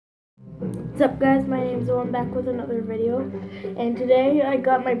What's up guys, my name's Zoe. I'm back with another video, and today I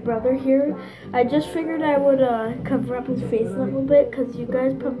got my brother here. I just figured I would cover up his face a little bit because you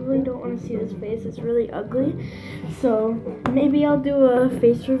guys probably don't want to see his face. It's really ugly, so maybe I'll do a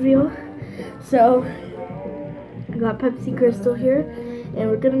face reveal. So I got Pepsi Crystal here, and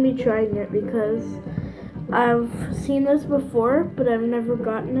we're going to be trying it because I've seen this before, but I've never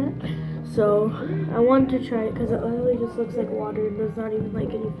gotten it. So I wanted to try it because it literally just looks like water and there's not even like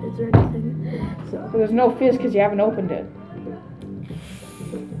any fizz or anything. So there's no fizz because you haven't opened it.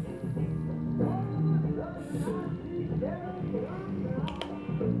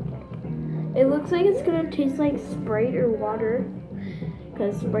 It looks like it's gonna taste like Sprite or water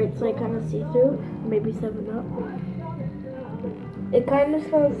because Sprite's like kind of see-through. Maybe 7-Up. It kind of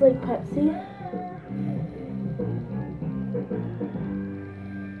smells like Pepsi.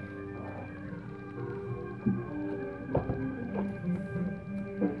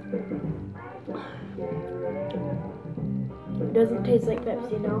 It doesn't taste like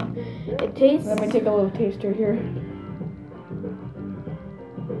Pepsi, no. It tastes... Let me take a little taster here.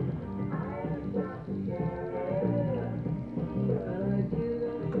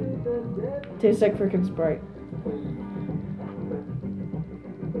 Tastes like freaking Sprite.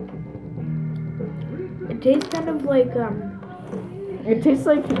 It tastes kind of like, It tastes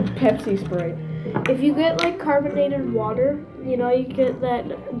like Pepsi Sprite. If you get like carbonated water, you know, you get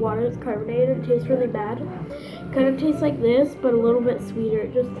that water that's carbonated, it tastes really bad. It kind of tastes like this, but a little bit sweeter.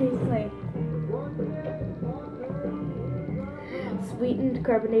 It just tastes like sweetened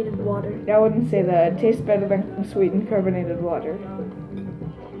carbonated water. I wouldn't say that. It tastes better than sweetened carbonated water.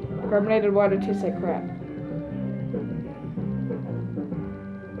 Carbonated water tastes like crap.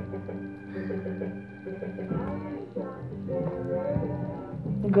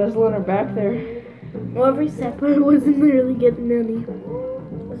 Guzzling her back there. Well, every step I wasn't really getting any.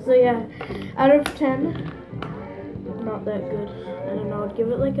 So yeah, out of 10, not that good. I don't know, I'd give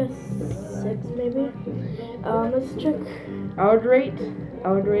it like a 6 maybe. Let's check. I would rate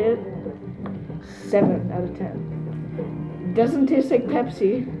it 7 out of 10. It doesn't taste like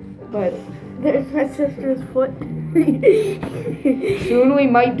Pepsi, but there's my sister's foot. Soon we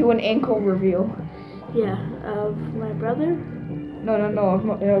might do an ankle reveal. Yeah, of my brother? No,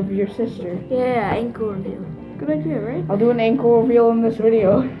 of your sister. Yeah, ankle reveal. Good idea, right? I'll do an ankle reveal in this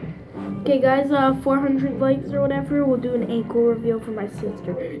video. Okay, guys, 400 likes or whatever, we'll do an ankle reveal for my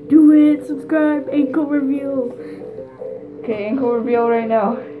sister. Do it! Subscribe! Ankle reveal! Okay, ankle reveal right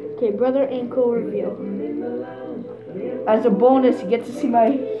now. Okay, brother, ankle reveal. As a bonus, you get to see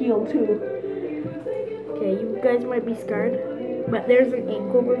my heel too. Okay, you guys might be scarred, but there's an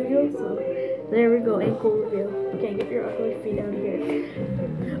ankle reveal, so there we go, ankle reveal. Okay, get your ugly feet out of here.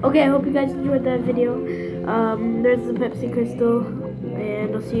 Okay, I hope you guys enjoyed that video. There's the Pepsi Crystal,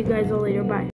 and I'll see you guys all later. Bye.